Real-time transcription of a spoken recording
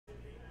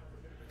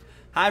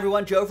Hi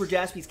everyone, Joe for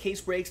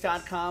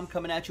JaspysCaseBreaks.com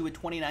coming at you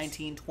with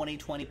 2019-2020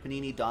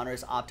 Panini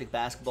Donruss Optic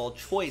Basketball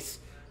Choice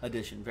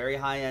Edition. Very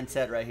high-end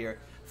set right here.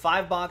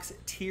 5-box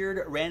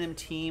tiered random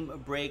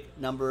team break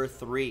number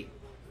 3.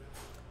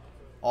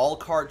 All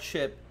card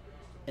chip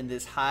in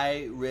this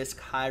high-risk,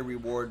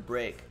 high-reward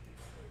break.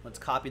 Let's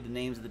copy the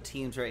names of the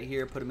teams right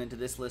here, put them into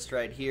this list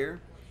right here.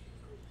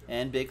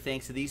 And big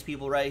thanks to these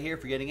people right here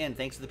for getting in.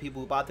 Thanks to the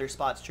people who bought their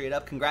spots straight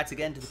up. Congrats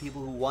again to the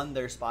people who won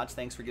their spots.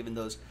 Thanks for giving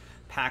those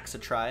packs a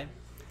try.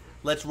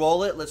 Let's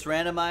roll it. Let's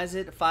randomize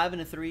it. 5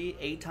 and a 3,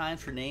 8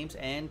 times for names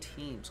and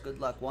teams. Good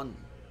luck. 1,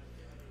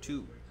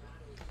 2,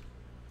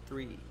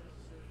 3,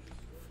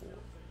 4,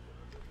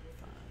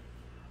 5.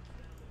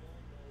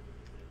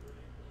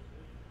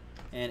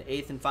 And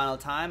 8th and final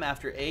time.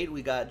 After 8,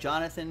 we got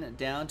Jonathan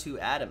down to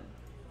Adam.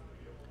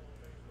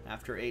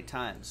 After 8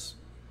 times.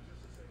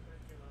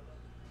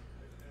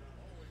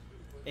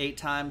 8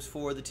 times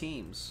for the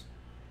teams.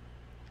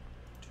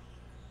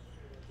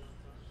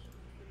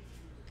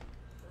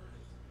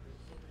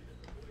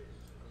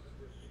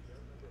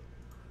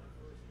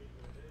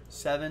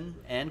 7,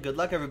 and good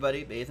luck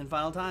everybody. 8th and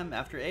final time.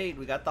 After 8,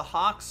 we got the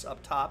Hawks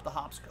up top, the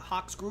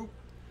Hawks group,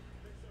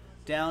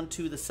 down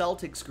to the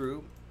Celtics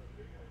group.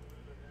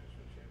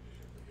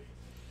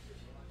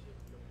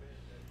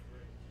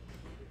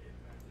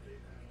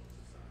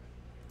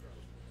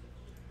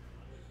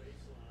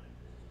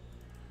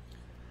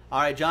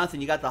 All right,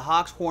 Jonathan, you got the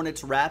Hawks,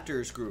 Hornets,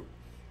 Raptors group.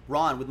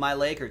 Ron with my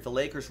Lakers, the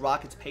Lakers,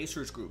 Rockets,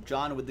 Pacers group.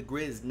 John with the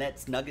Grizz,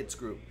 Nets, Nuggets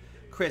group.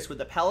 Chris with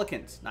the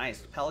Pelicans,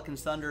 nice.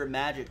 Pelicans, Thunder,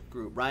 Magic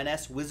group. Ryan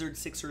S, Wizards,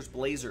 Sixers,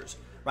 Blazers.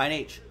 Ryan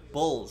H,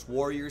 Bulls,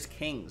 Warriors,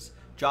 Kings.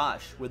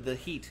 Josh with the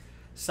Heat,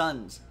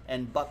 Suns,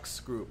 and Bucks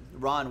group.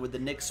 Ron with the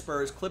Knicks,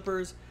 Spurs,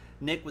 Clippers.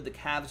 Nick with the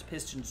Cavs,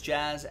 Pistons,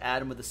 Jazz.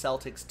 Adam with the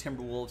Celtics,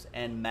 Timberwolves,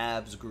 and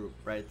Mavs group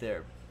right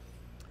there.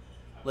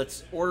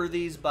 Let's order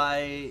these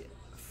by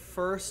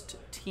first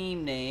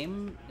team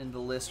name in the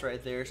list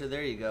right there. So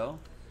there you go.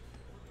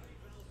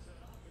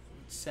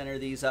 Center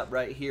these up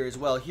right here as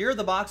well. Here are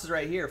the boxes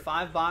right here.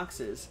 5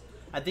 boxes.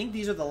 I think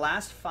these are the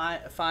last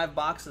five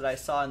boxes that I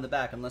saw in the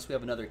back, unless we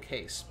have another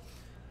case.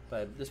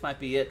 But this might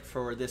be it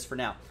for this for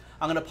now.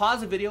 I'm going to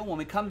pause the video. When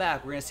we come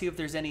back, we're going to see if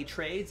there's any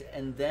trades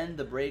and then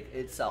the break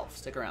itself.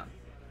 Stick around.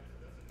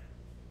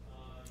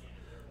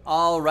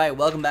 All right,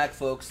 welcome back,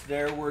 folks.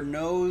 There were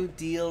no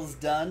deals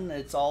done.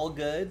 It's all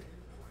good.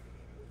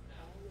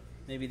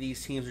 Maybe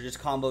these teams are just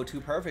comboed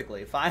too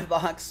perfectly.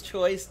 5-box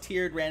choice,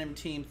 tiered random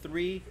team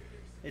 3.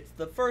 It's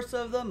the first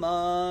of the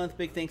month.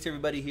 Big thanks to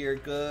everybody here.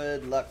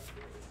 Good luck.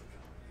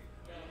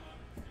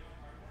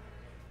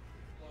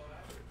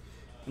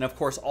 And of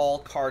course, all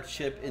card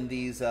chip in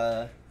these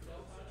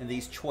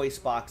choice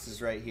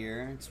boxes right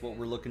here. It's what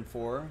we're looking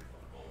for.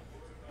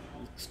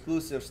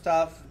 Exclusive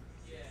stuff.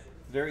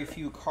 Very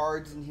few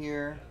cards in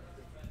here.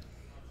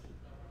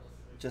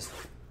 Just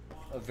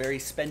a very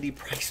spendy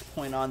price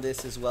point on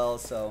this as well.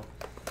 So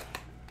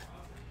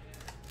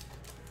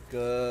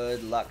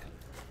good luck.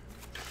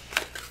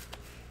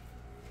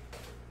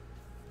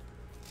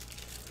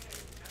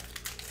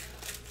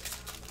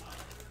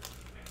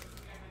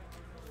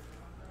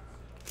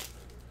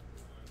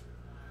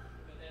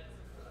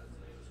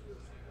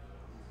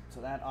 So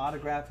that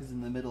autograph is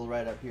in the middle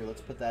right up here. Let's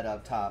put that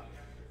up top.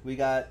 We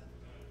got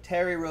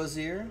Terry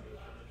Rozier,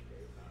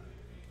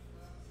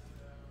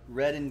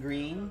 red and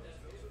green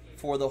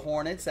for the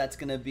Hornets. That's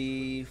going to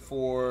be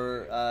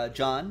for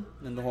John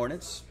and the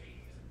Hornets.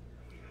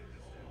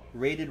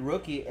 Rated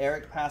rookie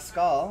Eric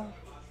Pascal,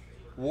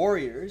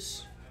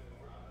 Warriors.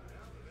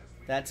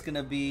 That's going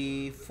to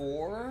be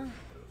for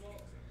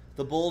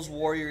the Bulls,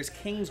 Warriors,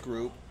 Kings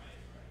group,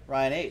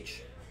 Ryan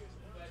H.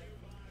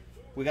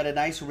 We got a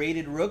nice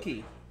rated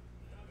rookie,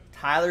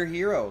 Tyler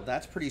Hero.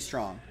 That's pretty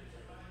strong.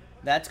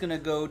 That's going to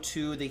go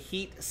to the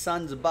Heat,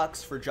 Suns,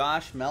 Bucks for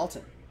Josh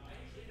Melton.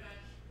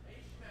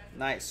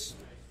 Nice.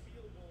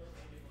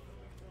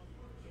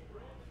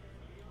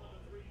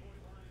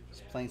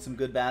 Just playing some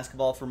good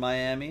basketball for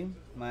Miami.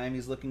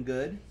 Miami's looking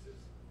good.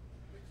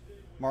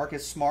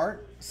 Marcus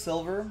Smart,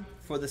 silver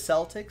for the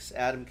Celtics,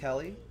 Adam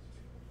Kelly.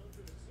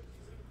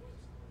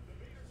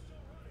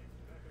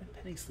 That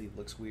penny sleeve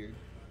looks weird.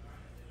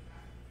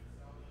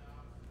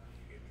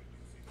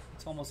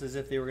 It's almost as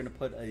if they were going to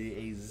put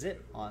a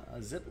zip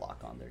lock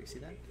on there. You see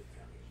that?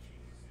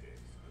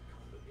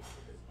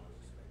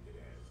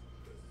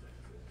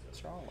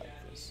 It's all like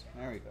this.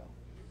 There we go.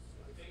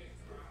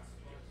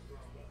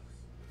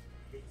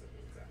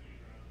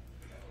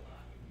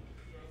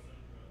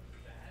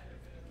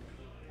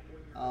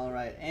 All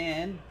right,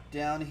 and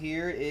down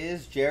here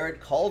is Jarrett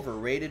Culver,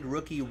 rated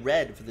rookie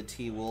red for the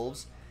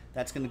T-Wolves.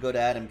 That's going to go to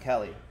Adam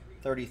Kelly.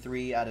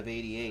 33 out of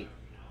 88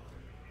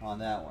 on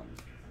that one.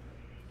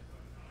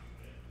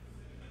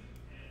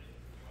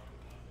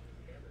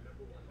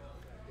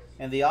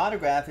 And the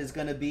autograph is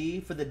going to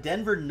be for the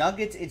Denver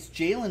Nuggets. It's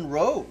Jalen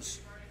Rose.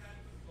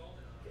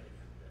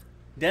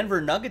 Denver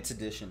Nuggets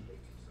edition.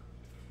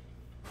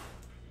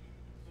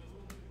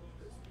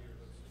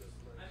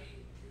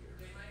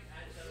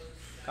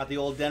 Got the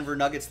old Denver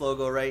Nuggets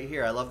logo right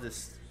here. I love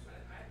this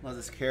Love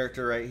this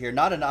character right here.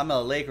 I'm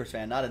a Lakers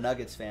fan, not a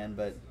Nuggets fan,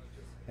 but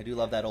I do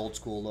love that old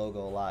school logo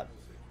a lot.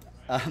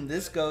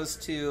 This goes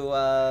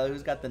to,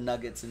 who's got the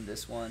Nuggets in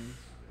this one?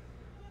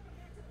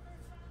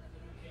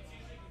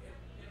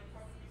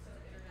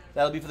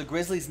 That'll be for the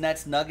Grizzlies,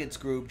 Nets, Nuggets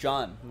group.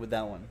 John with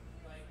that one.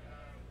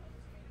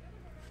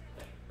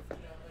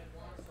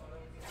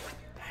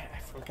 I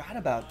forgot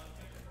about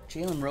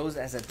Jalen Rose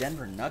as a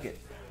Denver Nugget.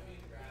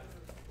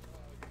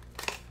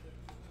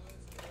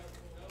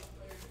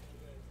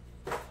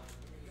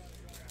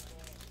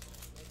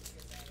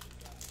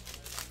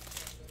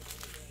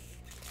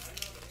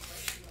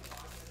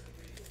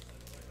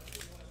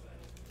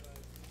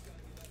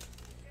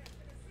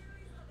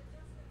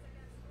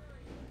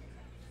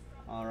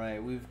 All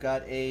right, we've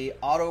got a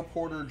Otto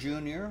Porter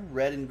Jr.,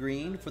 red and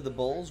green for the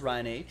Bulls,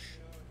 Ryan H.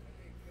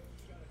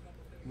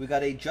 We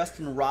got a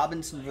Justin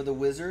Robinson for the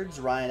Wizards,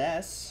 Ryan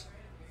S.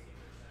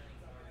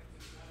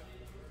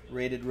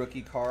 Rated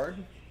rookie card.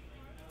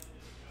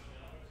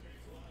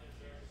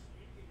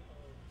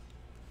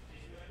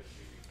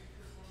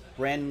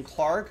 Brandon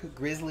Clark,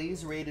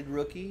 Grizzlies, rated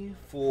rookie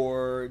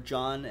for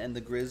John and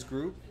the Grizz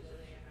group.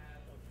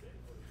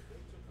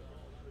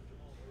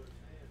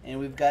 And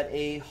we've got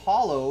a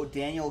holo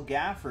Daniel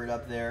Gafford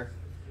up there,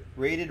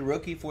 rated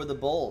rookie for the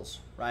Bulls,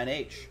 Ryan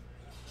H.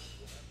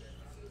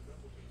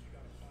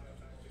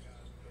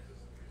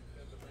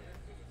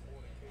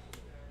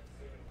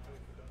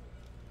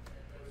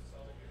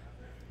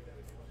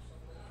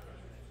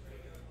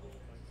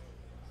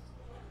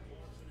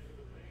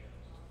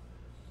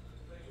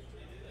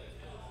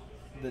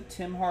 The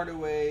Tim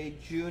Hardaway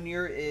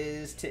Jr.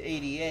 is to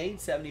 88,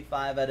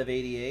 75 out of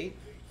 88.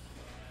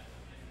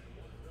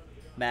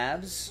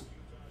 Mavs.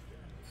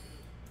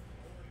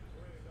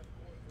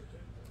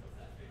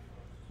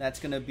 That's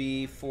going to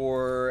be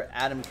for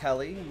Adam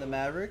Kelly in the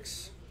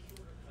Mavericks.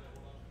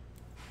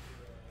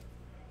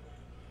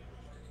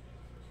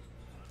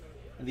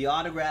 And the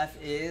autograph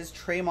is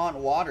Tremont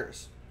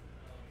Waters.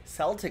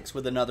 Celtics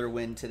with another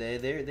win today.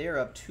 They're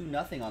up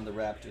 2-0 on the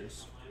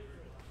Raptors.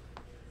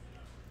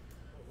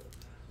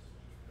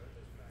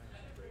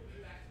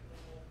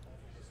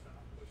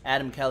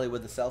 Adam Kelly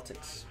with the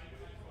Celtics.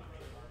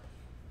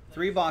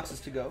 3 boxes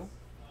to go.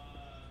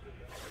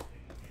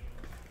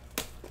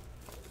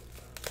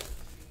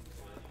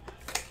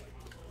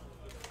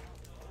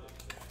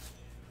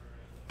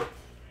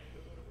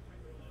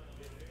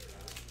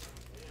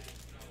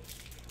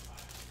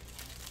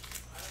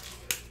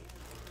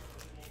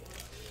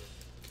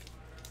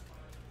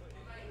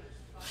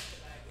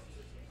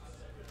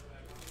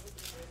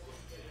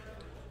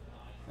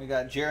 We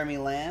got Jeremy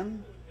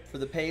Lamb for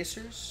the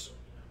Pacers.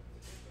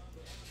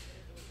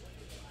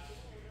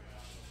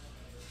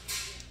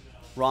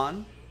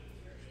 Ron.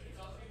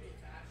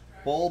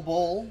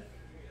 Bull.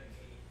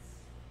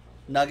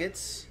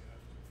 Nuggets.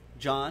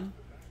 John.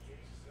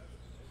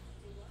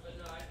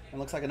 And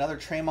looks like another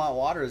Tremont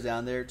Waters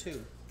down there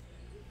too.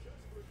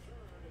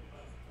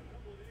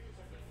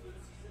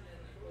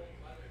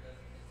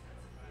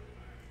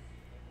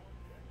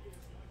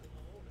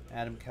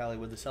 Adam Kelly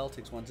with the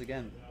Celtics once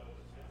again.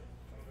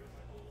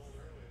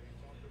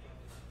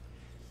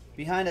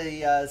 Behind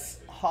a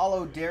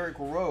hollow Derrick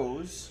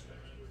Rose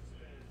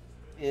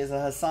is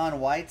a Hassan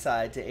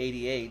Whiteside to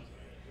 88.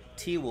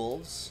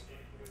 T-Wolves.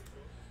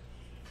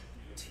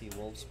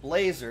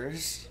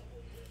 Blazers.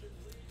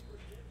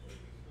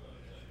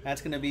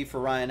 That's going to be for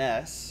Ryan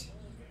S.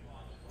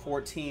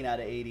 14 out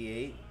of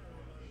 88.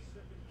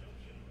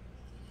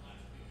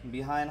 And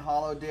behind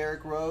hollow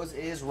Derrick Rose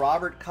is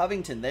Robert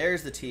Covington.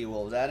 There's the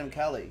T-Wolves. Adam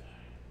Kelly.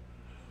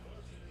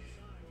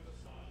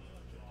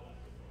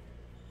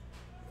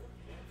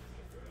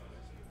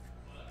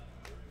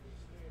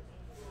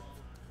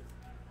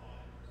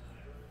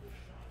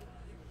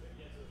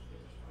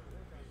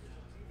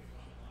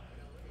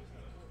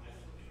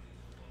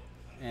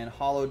 And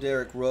hollow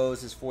Derrick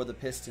Rose is for the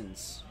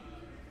Pistons.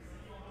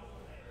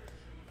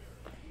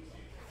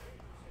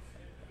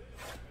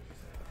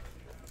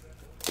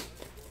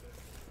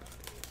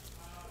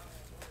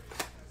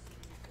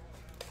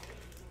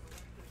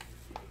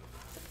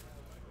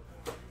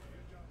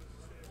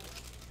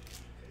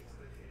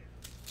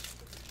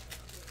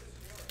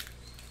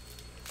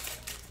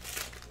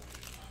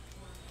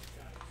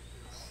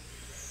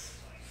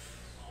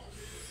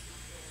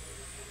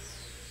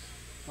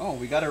 Oh,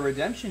 we got a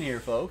redemption here,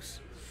 folks.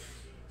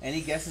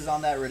 Any guesses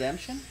on that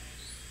redemption?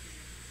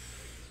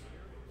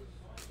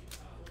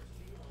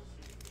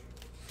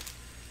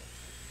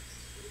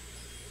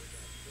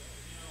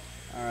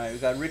 All right, we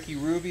got Ricky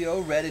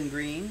Rubio, red and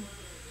green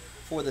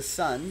for the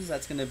Suns.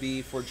 That's going to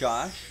be for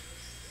Josh.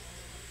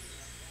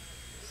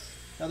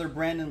 Another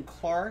Brandon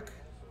Clark,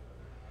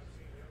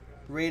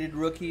 rated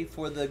rookie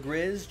for the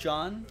Grizz,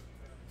 John.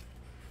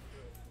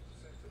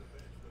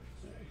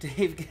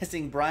 Dave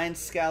guessing Brian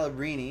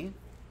Scalabrine.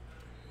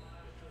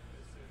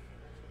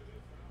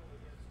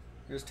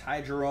 Here's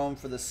Ty Jerome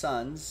for the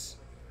Suns.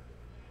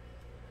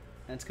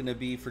 That's going to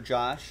be for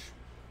Josh.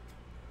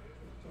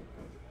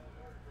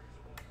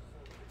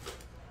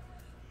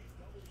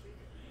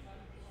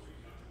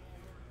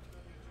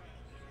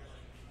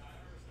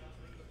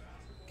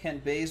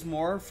 Kent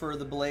Bazemore for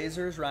the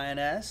Blazers, Ryan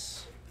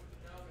S.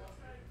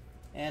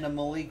 And a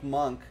Malik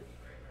Monk,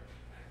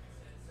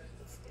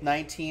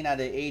 19 out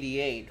of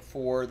 88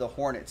 for the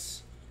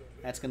Hornets.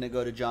 That's going to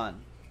go to John,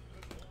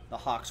 the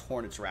Hawks,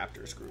 Hornets,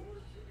 Raptors group.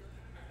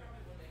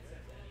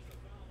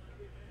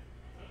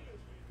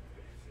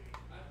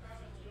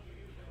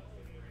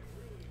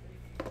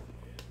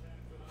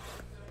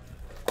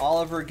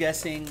 Oliver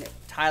guessing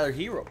Tyler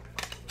Hero.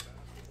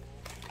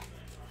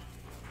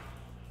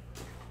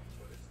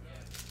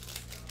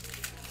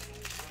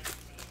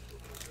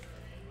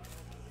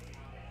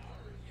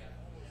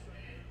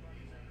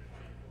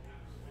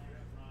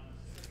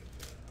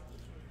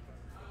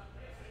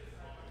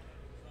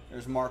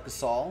 There's Marc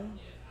Gasol.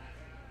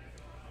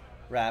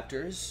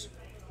 Raptors.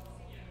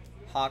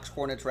 Hawks,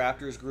 Hornets,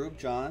 Raptors group,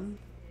 John.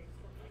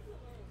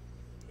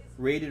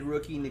 Rated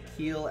rookie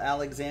Nickeil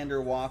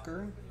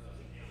Alexander-Walker.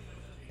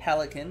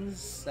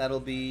 Pelicans, that'll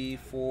be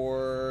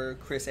for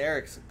Chris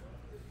Erickson.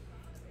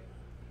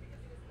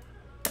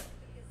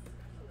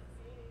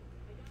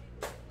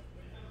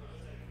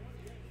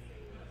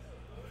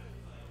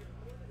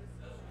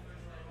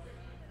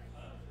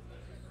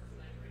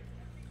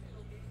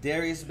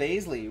 Darius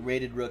Baisley,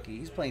 rated rookie.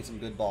 He's playing some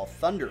good ball.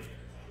 Thunder.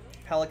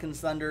 Pelicans,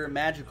 Thunder,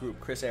 Magic Group,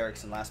 Chris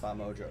Erickson, Last Spot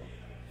Mojo.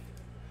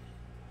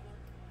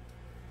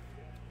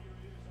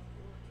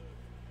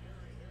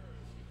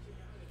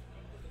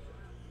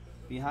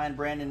 Behind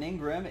Brandon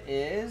Ingram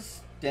is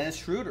Dennis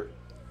Schroeder,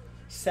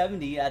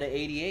 70 out of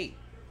 88.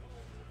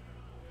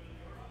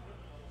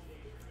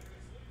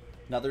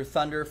 Another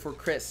Thunder for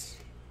Chris.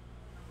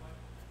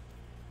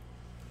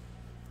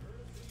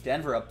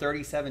 Denver up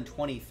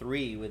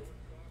 37-23 with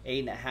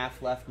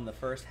 8.5 left in the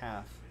first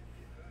half.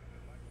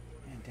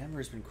 Man,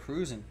 Denver's been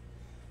cruising.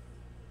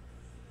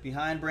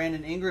 Behind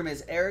Brandon Ingram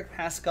is Eric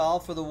Pascal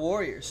for the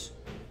Warriors.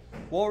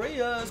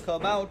 Warriors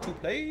come out to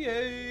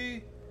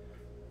play.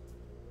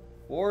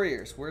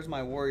 Warriors, where's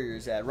my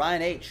Warriors at?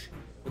 Ryan H.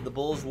 with the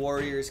Bulls,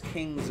 Warriors,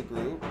 Kings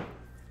group.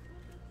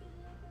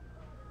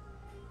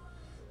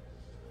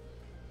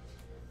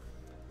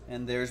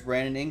 And there's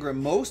Brandon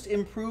Ingram, Most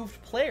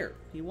Improved Player.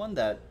 He won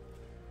that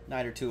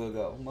night or two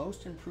ago.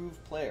 Most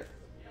Improved Player.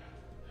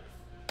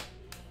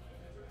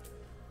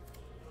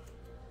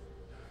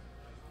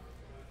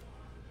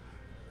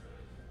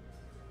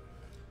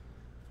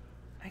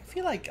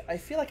 I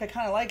feel like I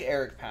kind of like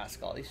Eric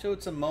Pascal. He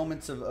showed some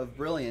moments of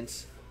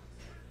brilliance,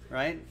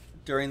 right,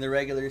 during the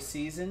regular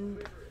season.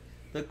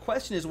 The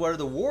question is, what are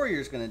the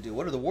Warriors going to do?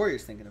 What are the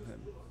Warriors thinking of him?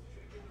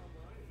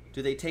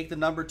 Do they take the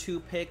number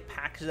 2 pick,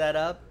 package that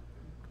up,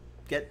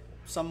 get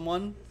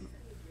someone,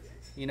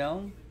 you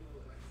know?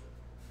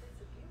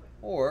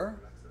 Or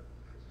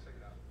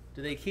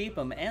do they keep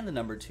him and the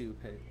number 2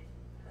 pick?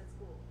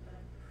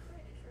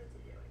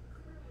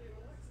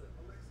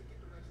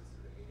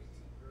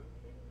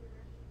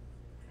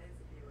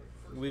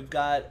 We've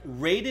got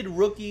Rated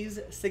Rookies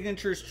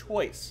Signatures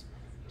Choice.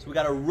 So we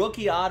got a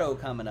rookie auto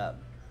coming up.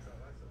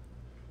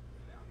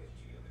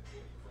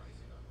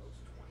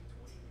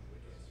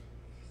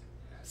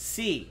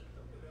 C.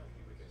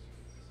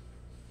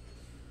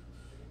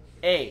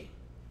 A.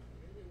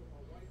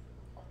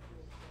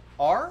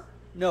 R?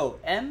 No,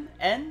 M.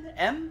 N.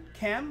 M.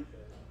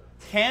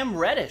 Cam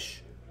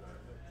Reddish.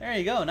 There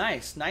you go.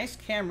 Nice. Nice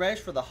Cam Reddish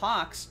for the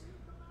Hawks.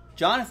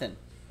 Jonathan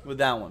with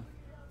that one.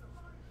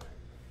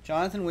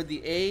 Jonathan with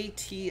the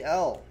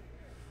ATL.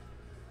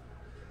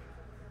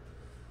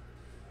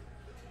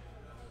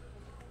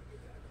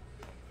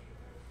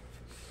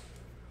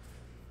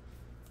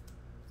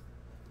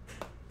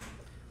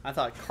 I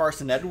thought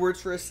Carson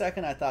Edwards for a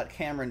second. I thought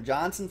Cameron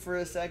Johnson for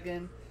a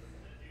second.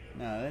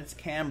 No, it's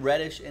Cam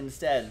Reddish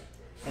instead.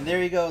 And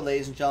there you go,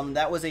 ladies and gentlemen.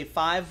 That was a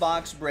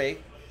 5-box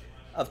break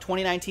of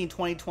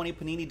 2019-2020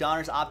 Panini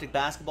Donruss Optic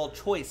Basketball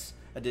Choice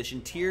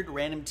Edition, tiered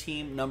random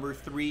team number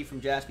 3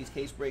 from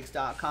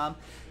JaspysCaseBreaks.com.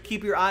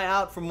 Keep your eye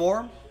out for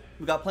more.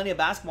 We've got plenty of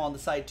basketball on the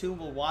site too.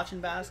 We're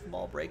watching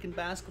basketball, breaking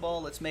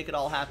basketball. Let's make it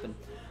all happen.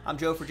 I'm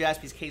Joe for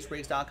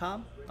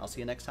JaspysCaseBreaks.com. I'll see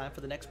you next time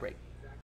for the next break.